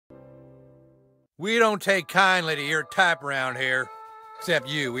We don't take kindly to your type around here. Except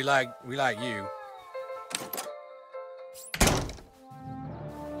you. We like you.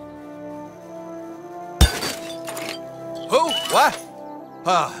 Who? What?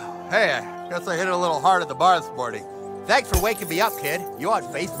 Oh, hey, I guess I hit it a little hard at the bar this morning. Thanks for waking me up, kid. You on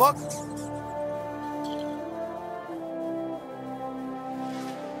Facebook?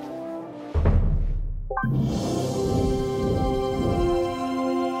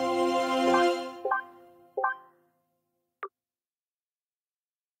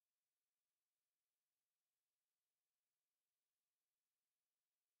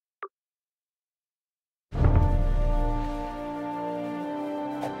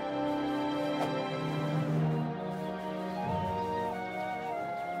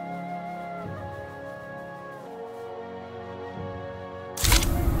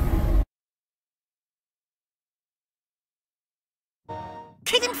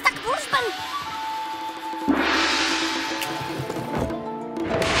 Kriegen stak Fußball.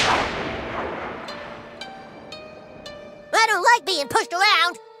 I don't like being pushed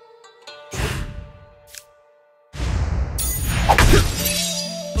around.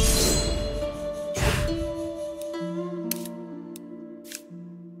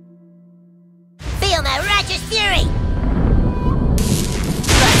 Feel my righteous fury.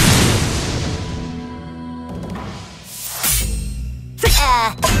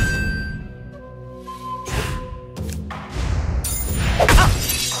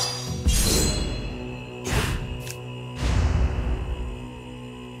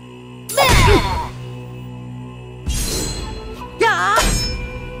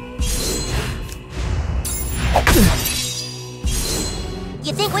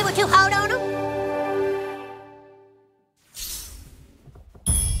 You think we were too hard on him?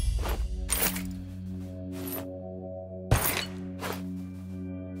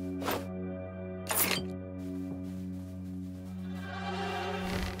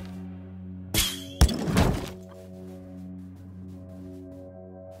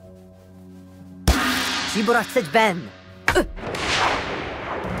 Ben.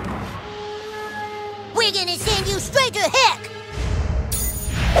 We're gonna send you straight to heck!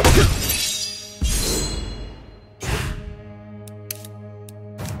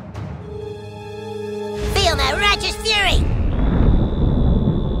 Feel my righteous fury!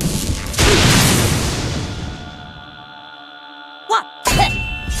 What?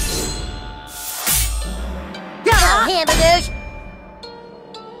 Oh, hamburgers!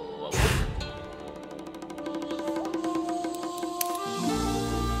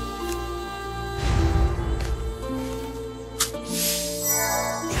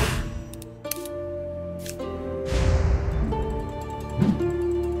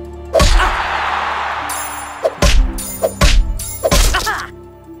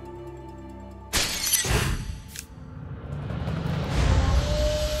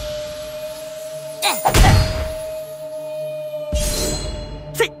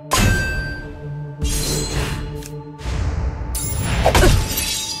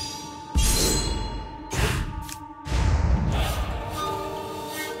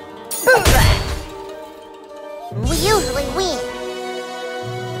 We usually win.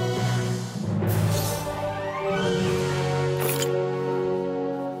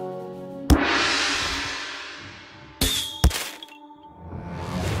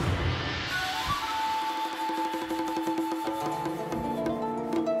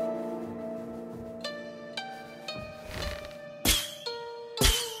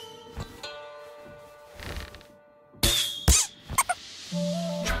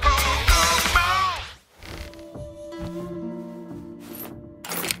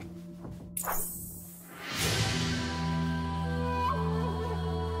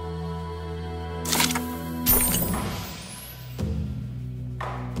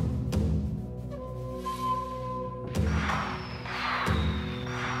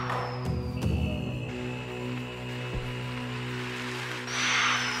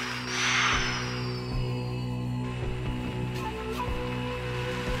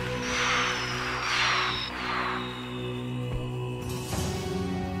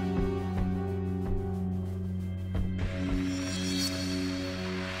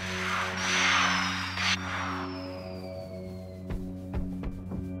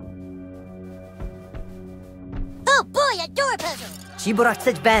 Oh boy, a door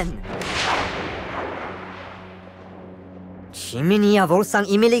puzzle! Ben. Chimney volsan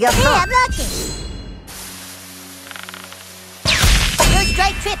imeliga Hey, I'm lucky! You're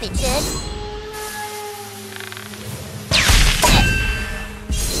straight tripping, son.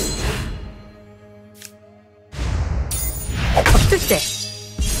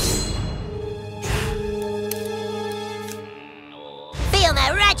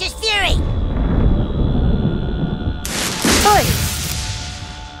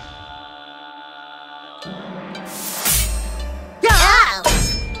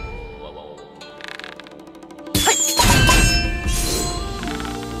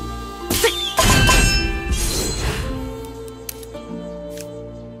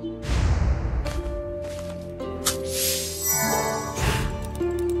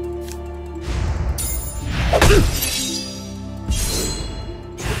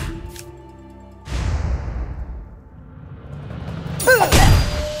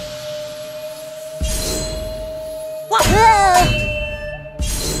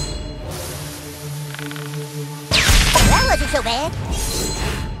 so bad.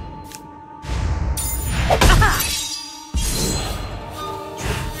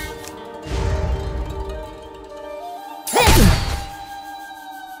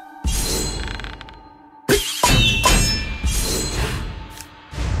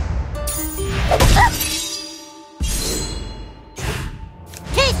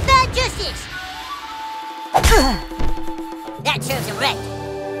 Taste bad justice! That serves him right.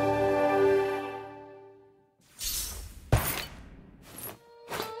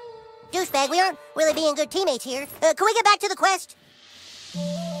 Douchebag, we aren't really being good teammates here. Can we get back to the quest?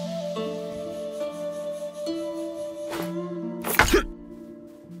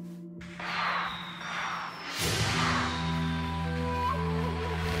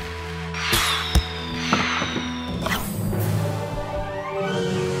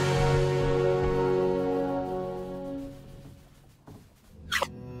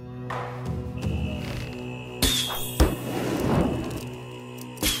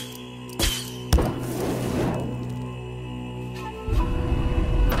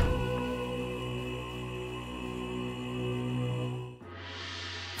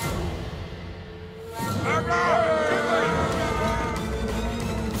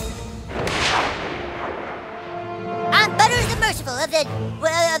 I'm Butters the Merciful of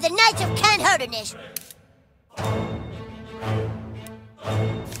the Knights of Kind-Heartedness.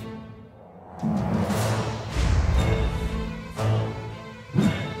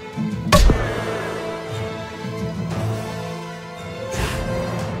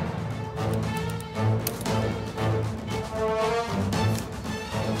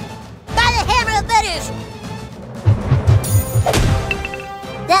 By the hammer of Butters!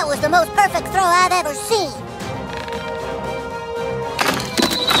 That was the most perfect throw I've ever seen.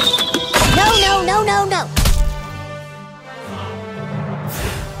 No.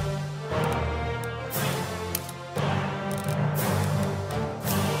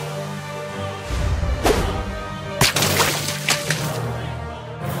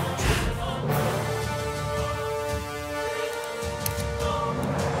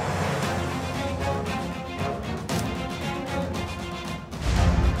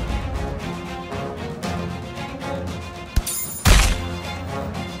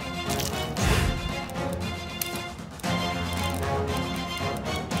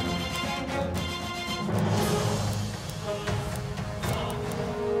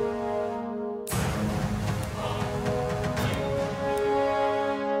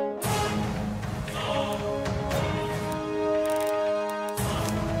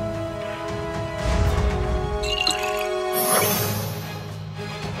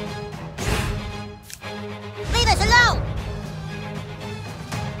 Leave us alone!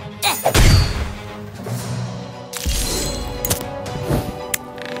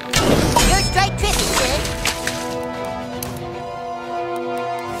 You're straight tripping, kid.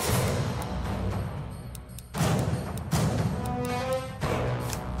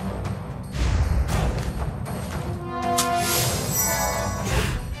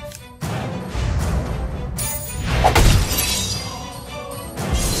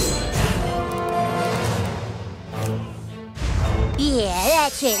 Yeah,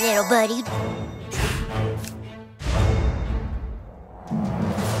 that's it, little buddy.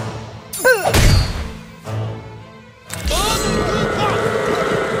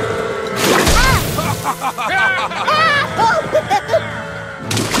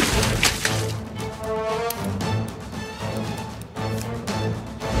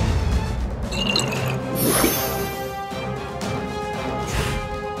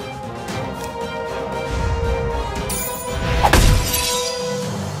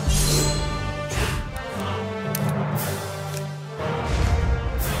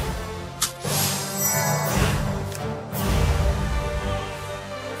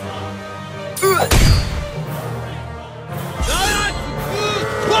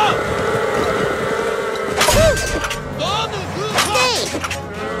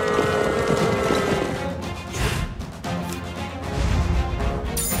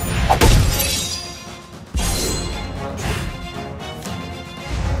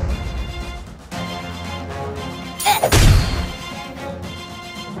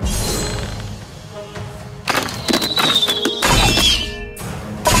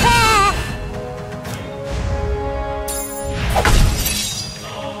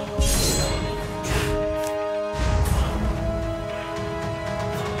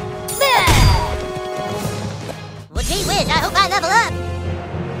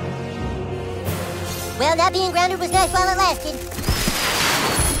 Well, not being grounded was nice while it lasted.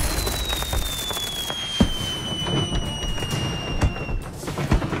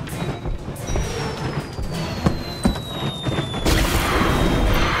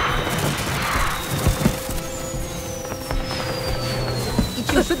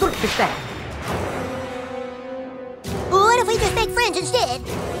 switch back. What if we just make friends instead?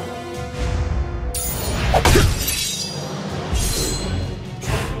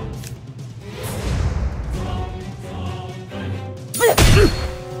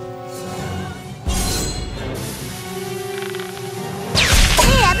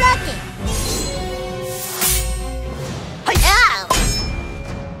 Hey, I blocked it.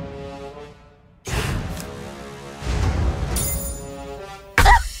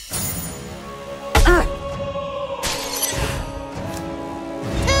 Ow!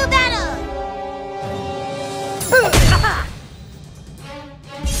 To battle!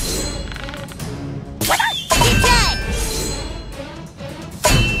 Get tagged!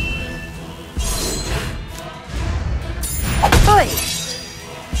 Oi!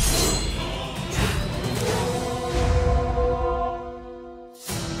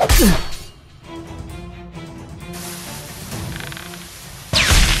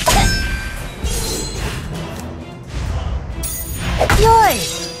 Yoi!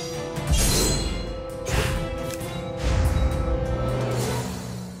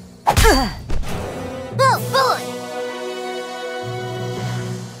 Oh, boy!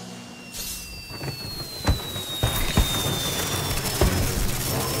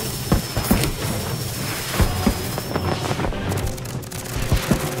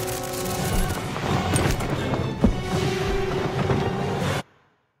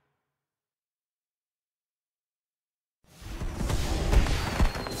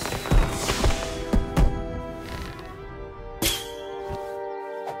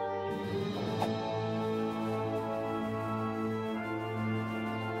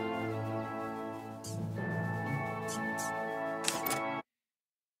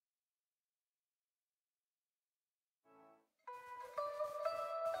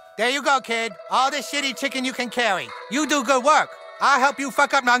 There you go, kid. All the shitty chicken you can carry. You do good work. I'll help you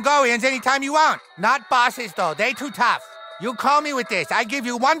fuck up Mongolians anytime you want. Not bosses, though. They too tough. You call me with this. I give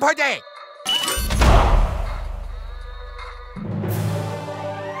you one per day.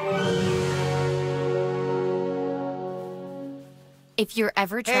 If you're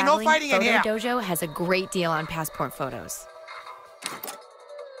ever Hey, no traveling, fighting in Photo here. Dojo has a great deal on passport photos.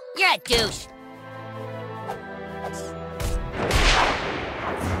 You're a douche.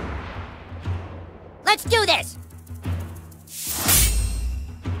 Let's do this!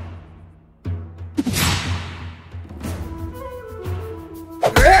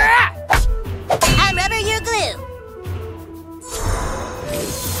 I'm rubber, you're glue.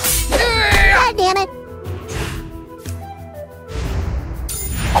 God damn it.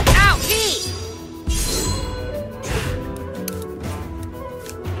 Ow, gee!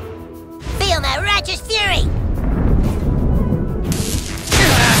 Feel my righteous fury!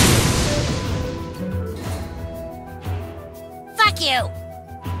 Fuck you!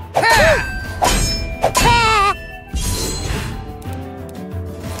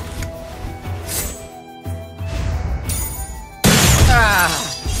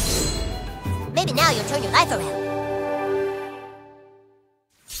 Maybe now you'll turn your life around.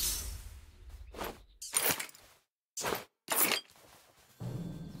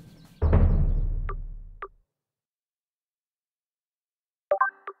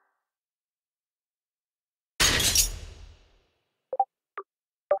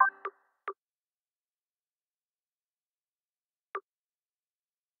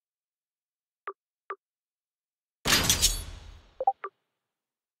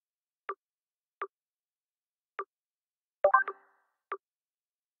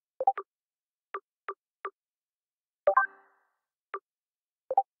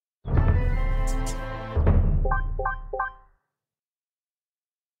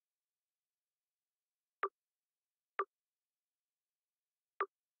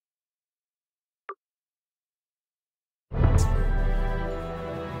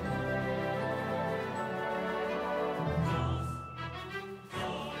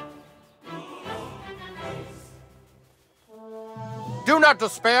 Do not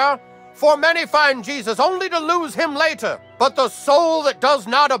despair, for many find Jesus only to lose him later. But the soul that does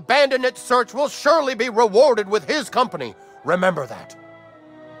not abandon its search will surely be rewarded with his company. Remember that.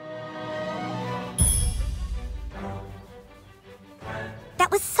 That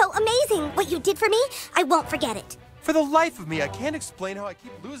was so amazing, what you did for me. I won't forget it. For the life of me, I can't explain how I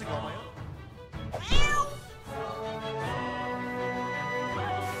keep losing all my own.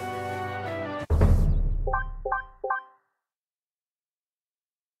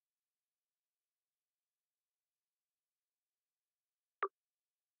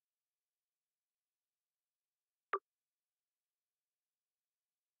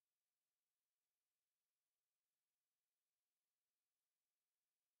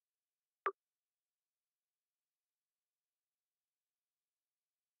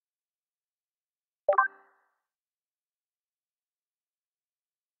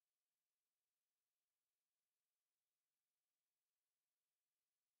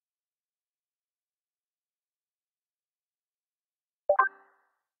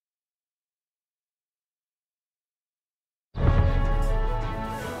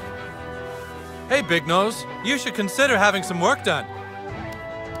 Hey, Big Nose, you should consider having some work done.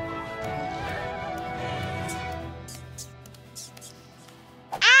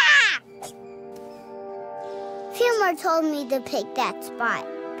 Fillmore told me to pick that spot.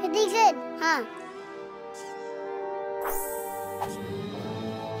 Pretty good, huh?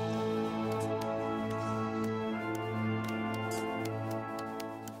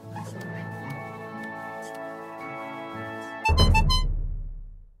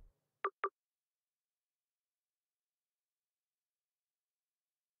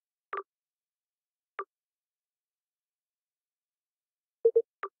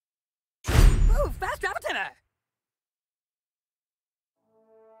 Ooh, fast appetizer!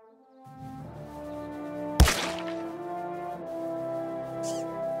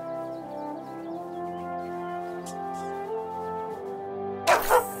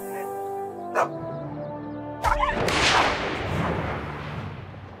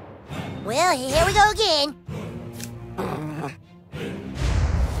 Well, here we go again.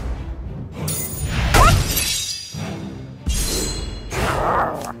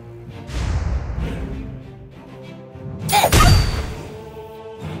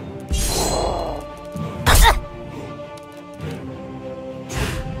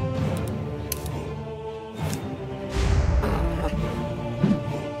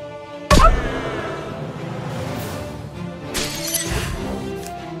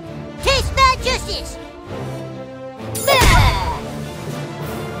 Taste my justice!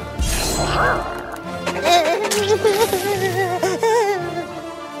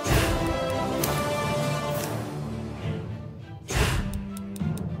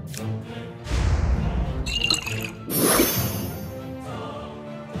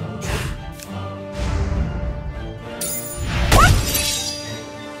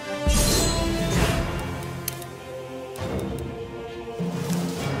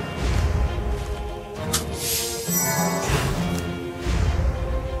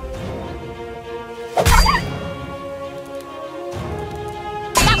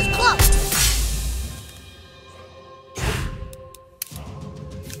 That was close!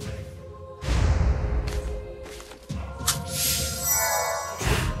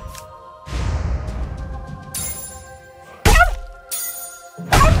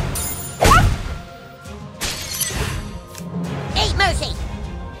 Ain't mercy!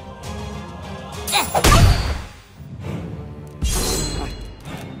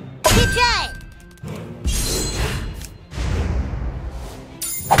 Keep trying!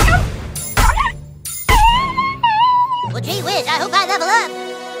 Well, gee whiz, I hope I level up!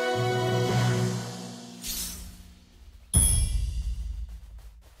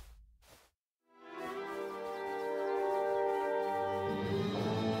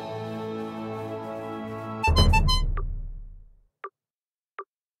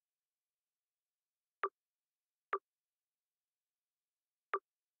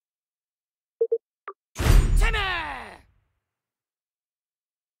 Timer!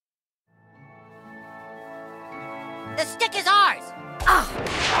 The stick is ours!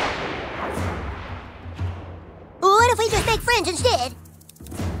 What if we just make friends instead?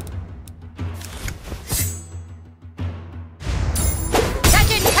 That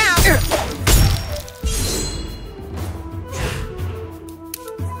didn't count!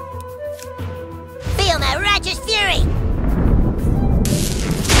 Feel my righteous fury!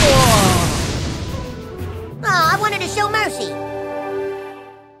 Oh, I wanted to show mercy.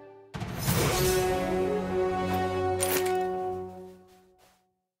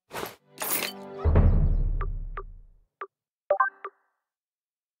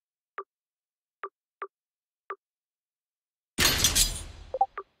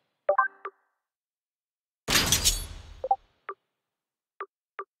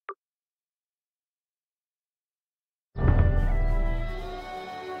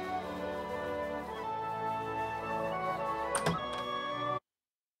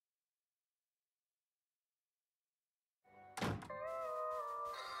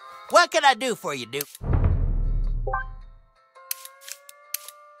 What can I do for you, Duke?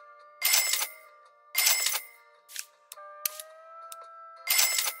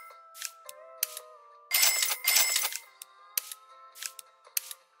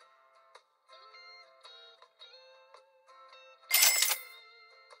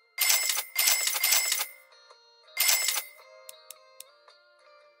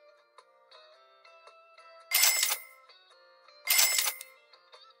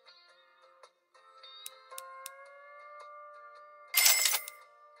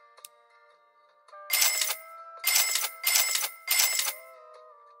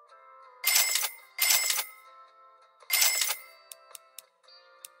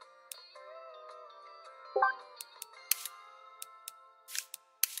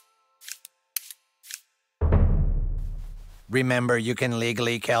 Remember, you can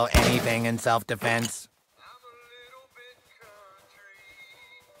legally kill anything in self-defense.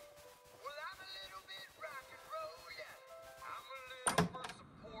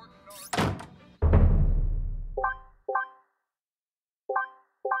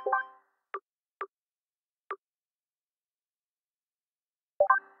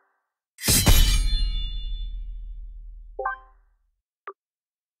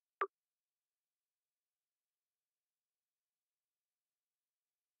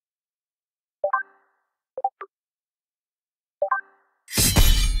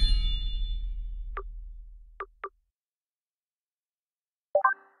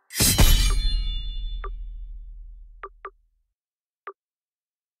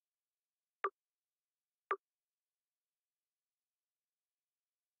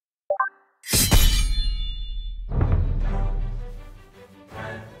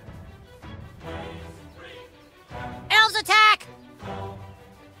 Elves attack!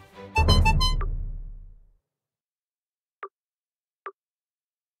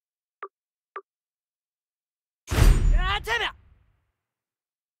 Time out!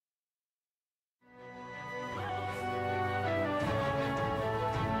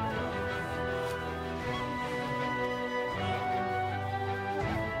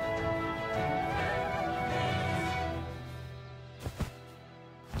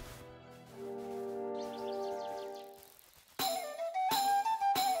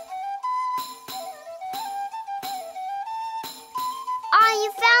 Ah,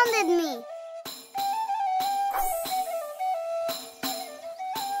 you founded me.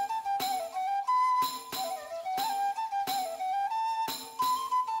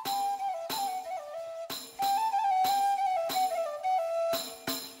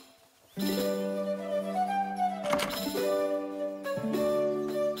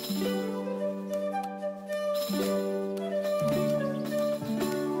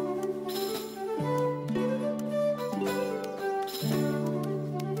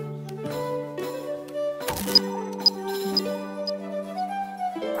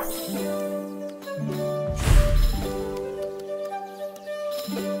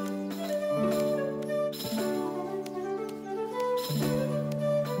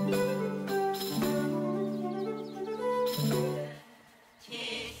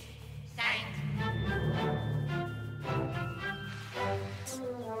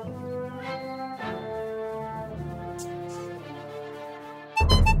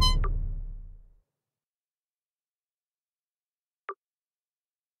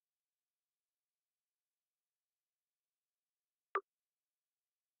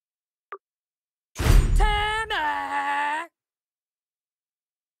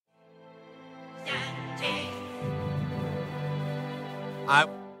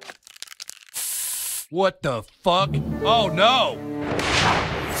 What the fuck? Oh no!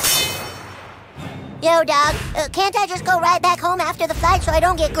 Yo, dog, can't I just go right back home after the flight so I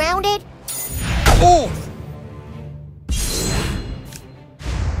don't get grounded? Oh!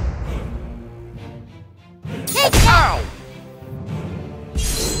 Take that!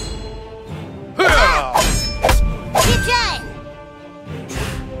 Keep trying!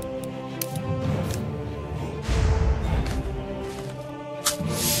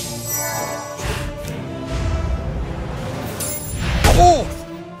 Oh!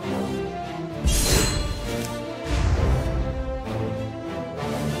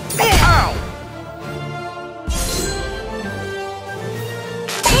 Ow!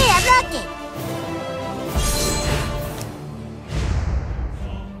 Hey, I blocked it!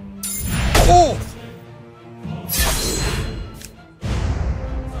 Oh!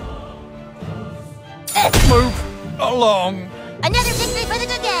 Move along. Another victory for the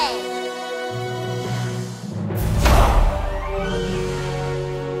good guys!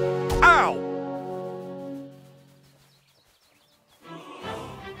 Ow!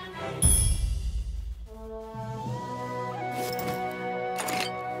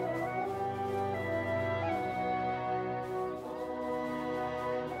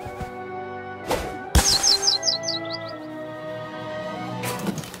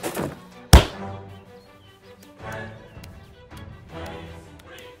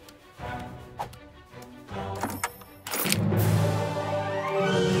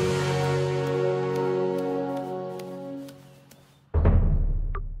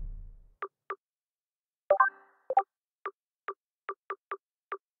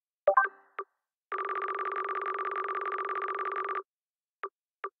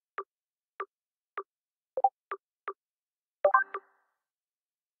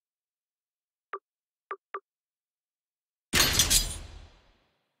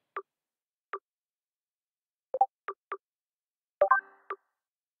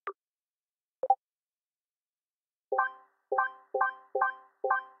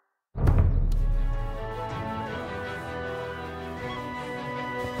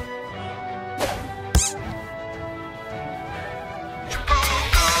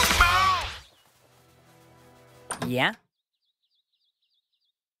 Yeah?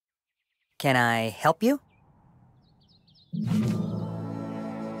 Can I help you?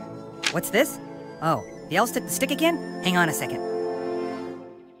 What's this? Oh, the L took the stick again? Hang on a second.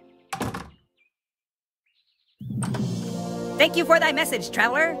 Thank you for thy message,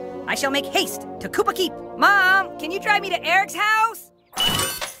 traveler. I shall make haste to Koopa Keep. Mom, can you drive me to Eric's house?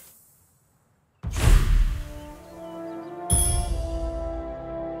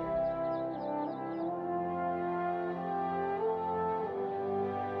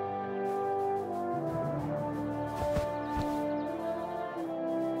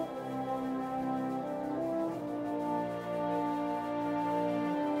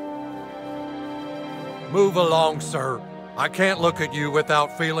 Move along, sir. I can't look at you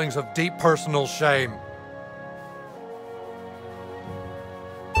without feelings of deep personal shame.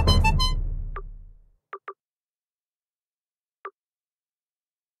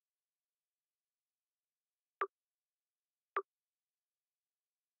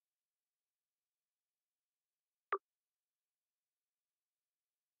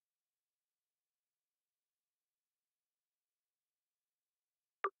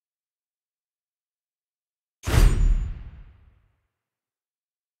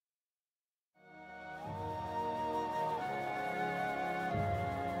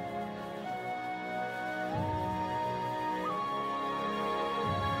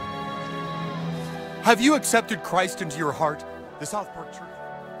 Have you accepted Christ into your heart? The South Park Church.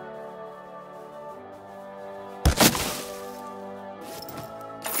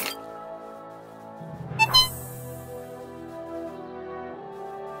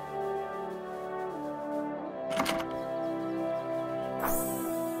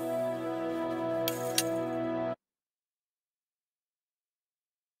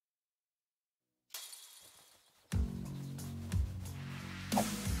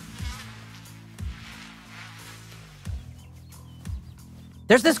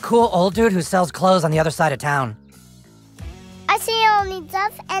 There's this cool old dude who sells clothes on the other side of town. I see only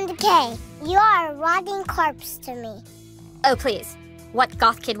death and decay. You are a rotting corpse to me. Oh, please. What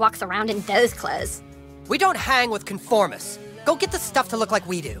goth kid walks around in those clothes? We don't hang with conformists. Go get the stuff to look like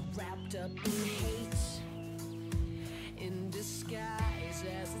we do.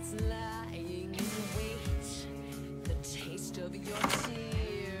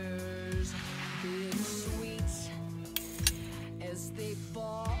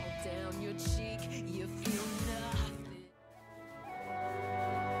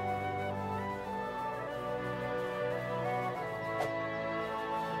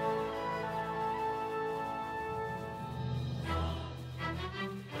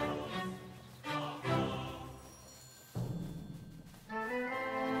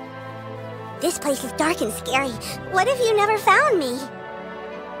 This place is dark and scary. What if you never found me?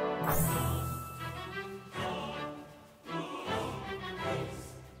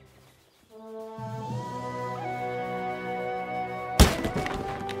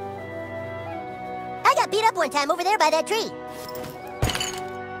 I got beat up one time over there by that tree.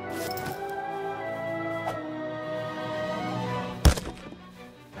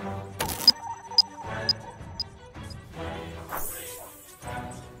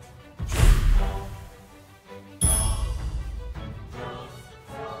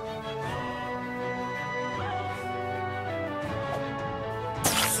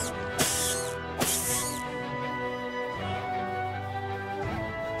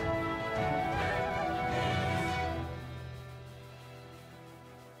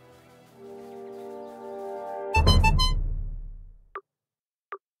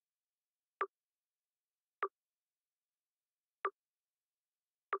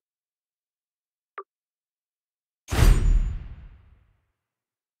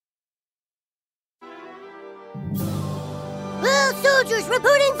 Well, soldiers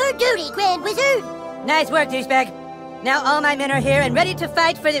reporting for duty, Grand Wizard. Nice work, douchebag. Now all my men are here and ready to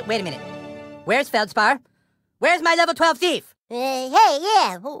fight for the— Wait a minute. Where's Feldspar? Where's my level 12 thief? Hey,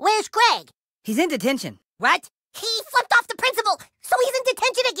 yeah, where's Craig? He's in detention. What? He flipped off the principal, so he's in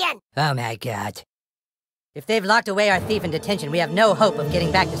detention again. Oh my god. If they've locked away our thief in detention, we have no hope of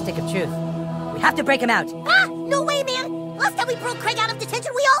getting back the Stick of Truth. We have to break him out. Ah, no way, man. Last time we broke Craig out of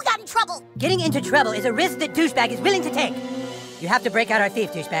detention, we all got in trouble. Getting into trouble is a risk that douchebag is willing to take. You have to break out our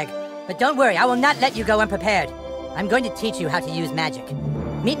thief, douchebag. But don't worry, I will not let you go unprepared. I'm going to teach you how to use magic.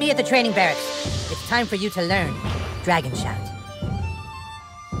 Meet me at the training barracks. It's time for you to learn Dragon Shout.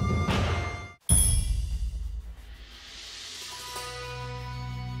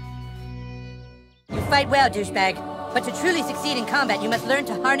 You fight well, douchebag. But to truly succeed in combat, you must learn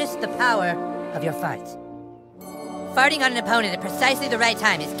to harness the power of your farts. Farting on an opponent at precisely the right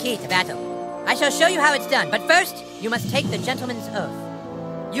time is key to battle. I shall show you how it's done, but first, you must take the gentleman's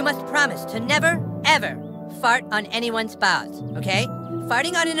oath. You must promise to never, ever fart on anyone's balls, okay?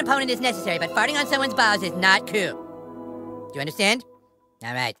 Farting on an opponent is necessary, but farting on someone's balls is not cool. Do you understand?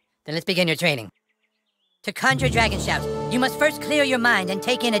 All right, then let's begin your training. To conjure dragon shouts, you must first clear your mind and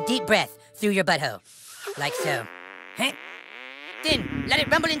take in a deep breath through your butthole. Like so. Huh? Then, let it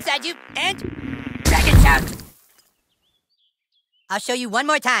rumble inside you, and dragon shout! I'll show you one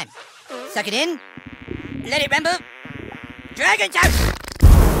more time. Suck it in, let it rumble, dragon shout!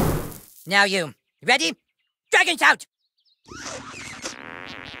 Now you, ready? Dragon shout!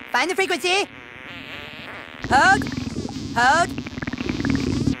 Find the frequency. Hold.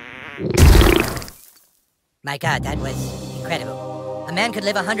 My God, that was incredible. A man could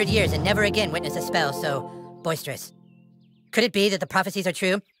live 100 years and never again witness a spell so boisterous. Could it be that the prophecies are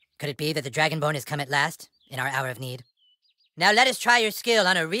true? Could it be that the Dragonborn has come at last, in our hour of need? Now let us try your skill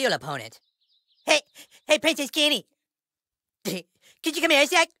on a real opponent. Hey, Princess Kenny. Could you come here a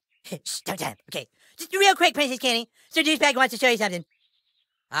sec? Shh, don't tell him. Okay, just real quick, Princess Kenny. Sir Douchebag wants to show you something.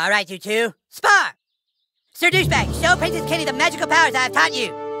 All right, you two, spar! Sir Douchebag, show Princess Kenny the magical powers I have taught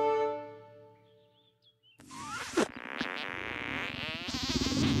you.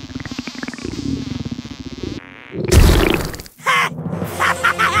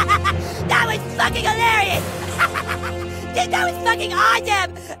 That was fucking hilarious! That was fucking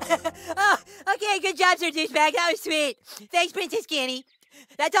awesome! Oh, okay, good job, Sir Douchebag. That was sweet. Thanks, Princess Kenny.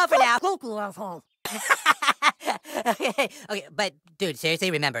 That's all for now. Okay, but dude,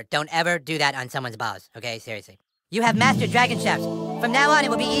 seriously, remember, don't ever do that on someone's balls, okay? Seriously. You have mastered dragon shouts. From now on, it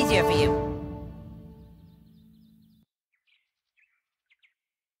will be easier for you.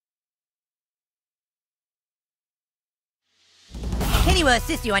 Kenny will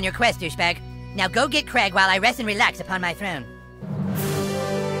assist you on your quest, douchebag. Now go get Craig while I rest and relax upon my throne.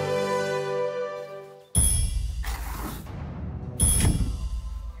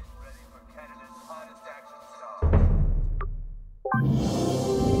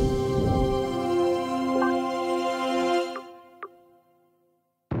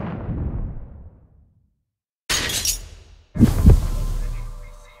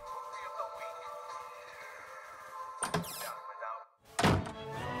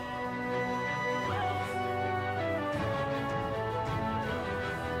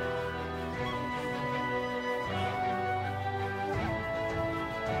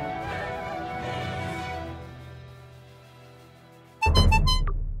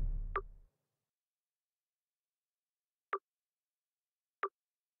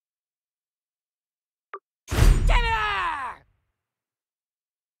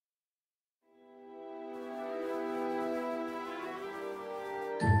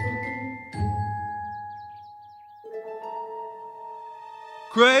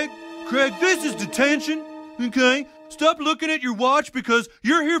 Craig, this is detention, okay? Stop looking at your watch because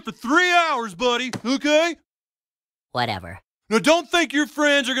you're here for 3 hours, buddy, okay? Whatever. Now don't think your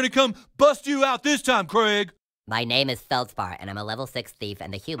friends are gonna come bust you out this time, Craig. My name is Feldspar, and I'm a level 6 thief,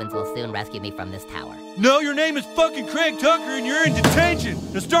 and the humans will soon rescue me from this tower. No, your name is fucking Craig Tucker, and you're in detention.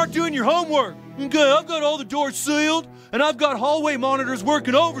 Now start doing your homework. Okay, I've got all the doors sealed, and I've got hallway monitors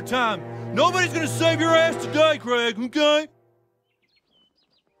working overtime. Nobody's gonna save your ass today, Craig, okay?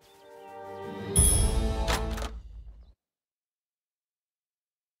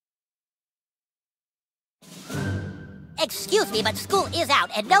 Excuse me, but school is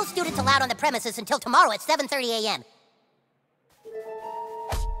out, and no students allowed on the premises until tomorrow at 7:30 a.m.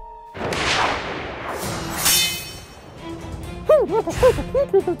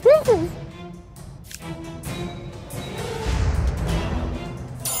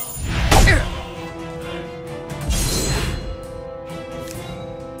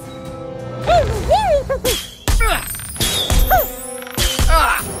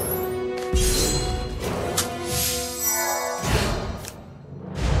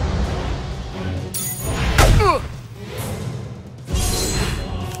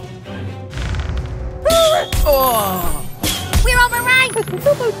 We're overrun!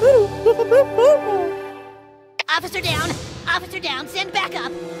 Officer down! Officer down! Send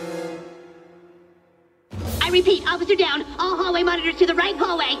backup! I repeat, officer down. All hallway monitors to the right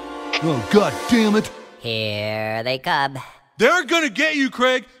hallway. Oh, God damn it. Here they come. They're gonna get you,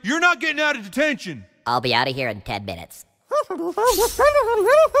 Craig. You're not getting out of detention. I'll be out of here in 10 minutes.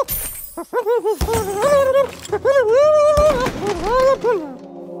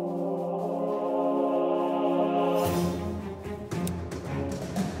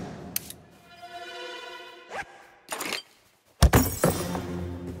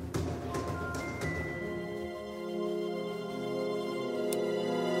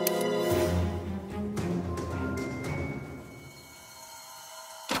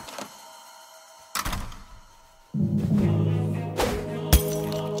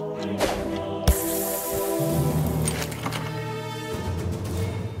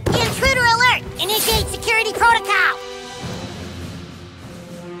 security protocol!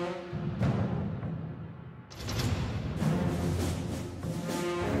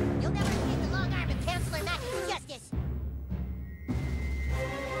 You'll never escape the long arm of Chancellor Mackey's justice.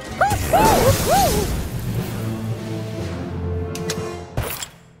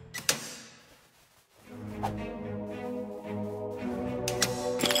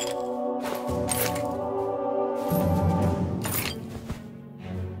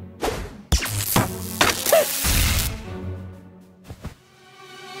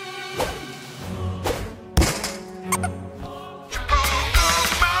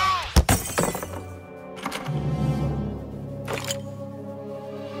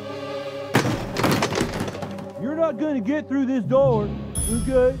 You're not gonna get through this door,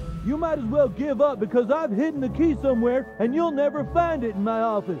 okay? You might as well give up because I've hidden the key somewhere and you'll never find it in my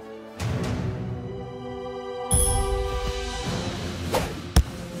office.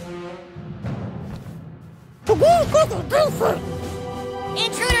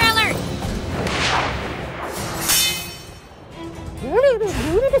 Intruder alert!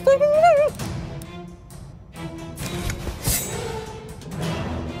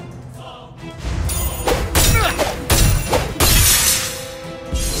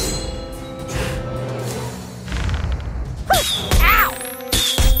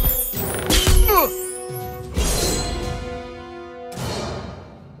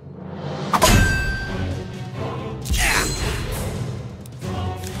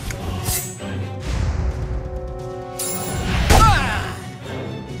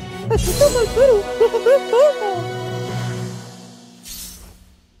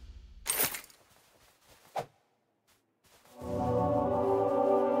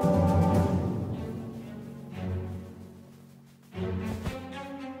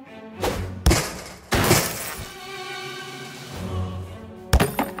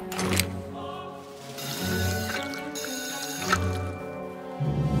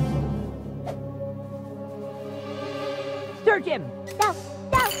 Search him! No,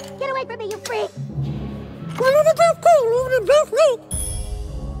 no, get away from me, you freak!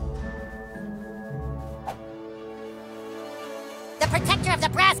 The protector of the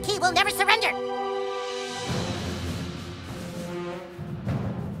brass key will never surrender!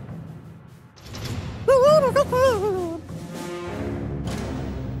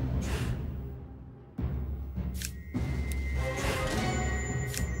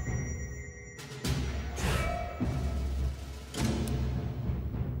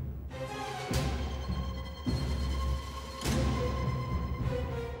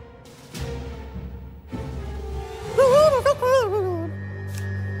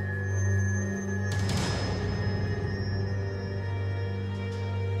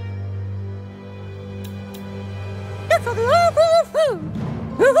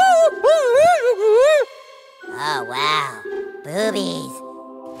 Oh, wow. Boobies.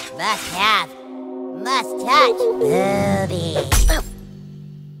 Must have. Must touch. Boobies.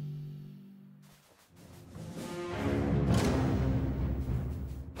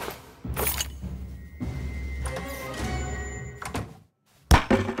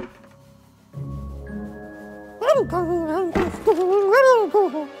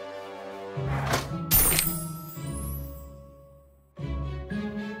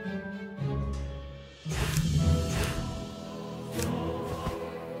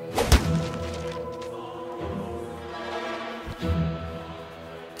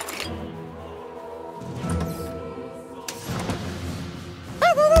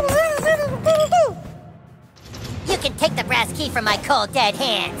 You can take the brass key from my cold, dead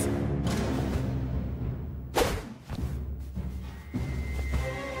hands.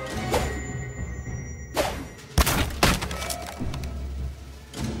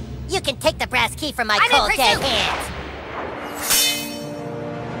 You can take the brass key from my cold, dead hands.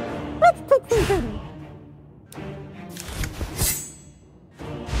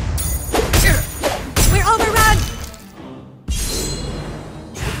 We're overrun!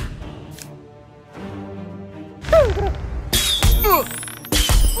 Thank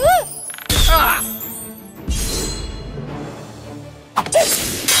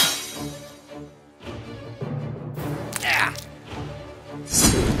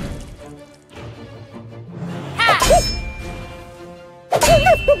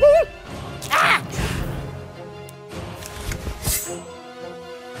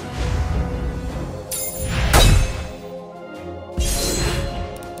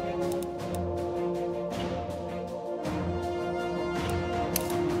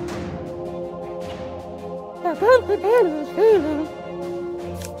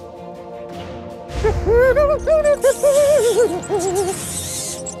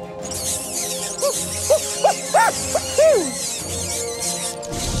you.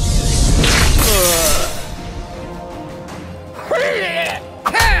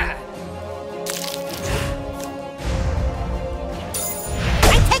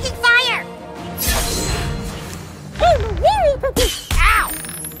 I'm taking fire!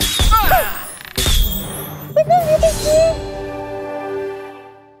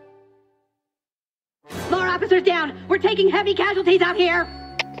 More officers down! We're taking heavy casualties out here!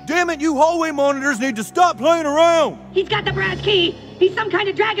 Damn it, you hallway monitors need to stop playing around! He's got the brass key! He's some kind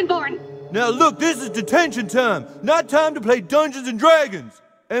of dragonborn! Now look, this is detention time, not time to play Dungeons and Dragons!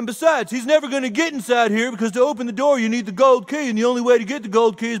 And besides, he's never gonna get inside here because to open the door you need the gold key, and the only way to get the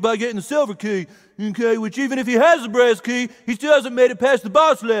gold key is by getting the silver key. Okay, which even if he has the brass key, he still hasn't made it past the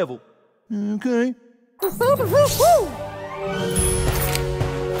boss level. Okay?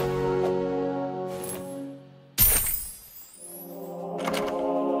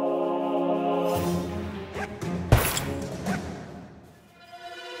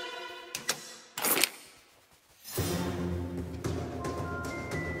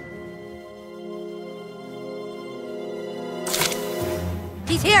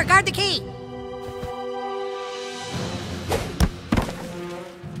 He's here! Guard the key!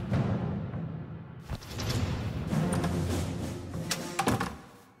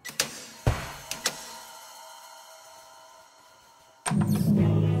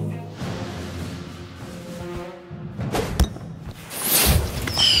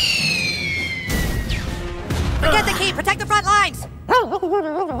 Forget the key! Protect the front lines!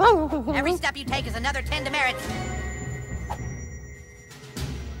 Every step you take is another 10 demerits.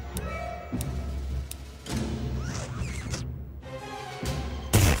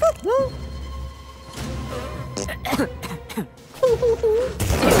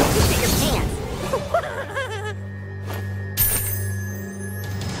 Shit your pants.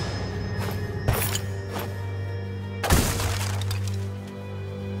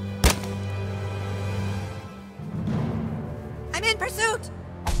 I'm in pursuit!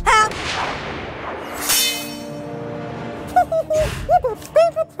 Help!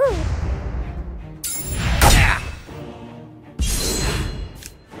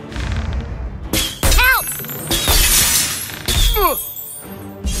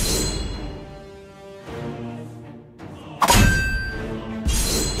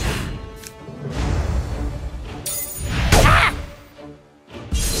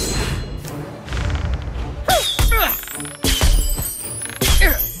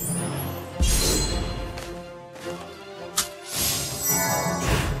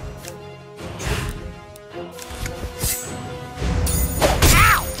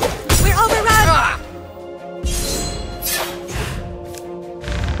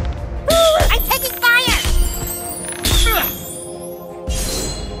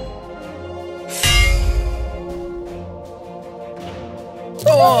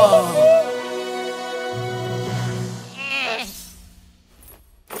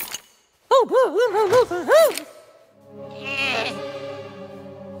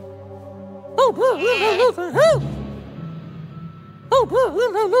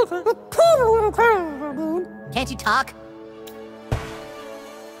 Can't you talk?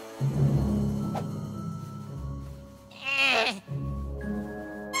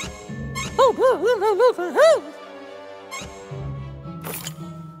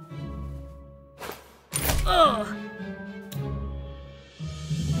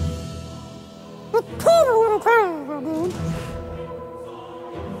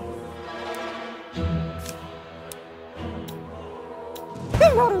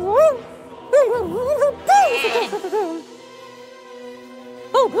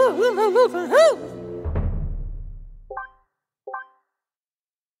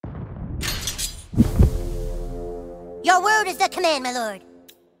 Your word is the command, my lord.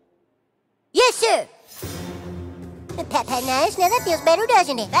 Yes, sir. Pat, nice. Now that feels better,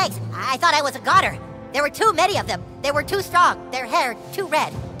 doesn't it? Thanks. I thought I was a goner. There were too many of them. They were too strong. Their hair too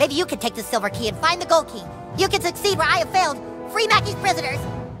red. Maybe you could take the silver key and find the gold key. You can succeed where I have failed. Free Mackey's prisoners.